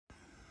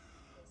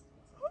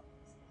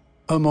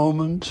A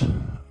moment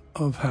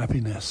of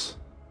happiness.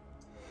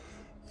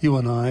 You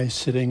and I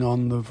sitting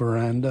on the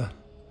veranda,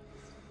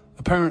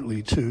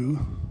 apparently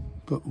two,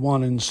 but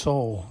one in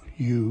soul,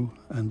 you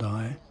and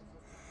I.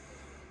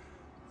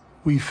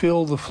 We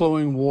feel the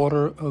flowing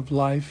water of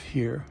life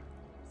here,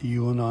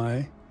 you and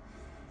I,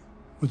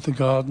 with the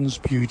garden's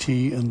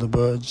beauty and the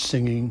birds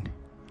singing.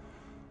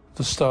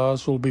 The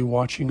stars will be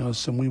watching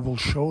us and we will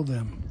show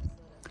them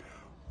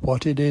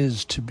what it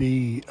is to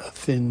be a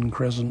thin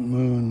crescent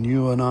moon.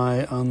 You and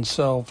I,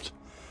 unselfed,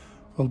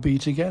 will be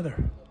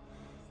together,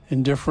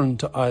 indifferent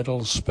to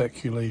idle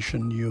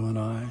speculation, you and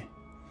I.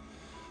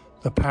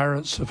 The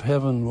parrots of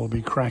heaven will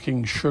be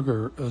cracking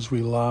sugar as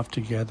we laugh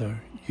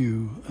together,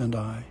 you and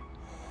I,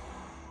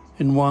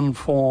 in one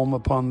form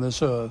upon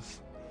this earth,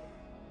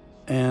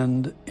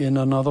 and in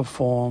another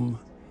form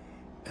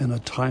in a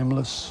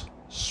timeless,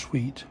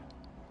 sweet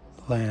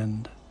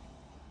land.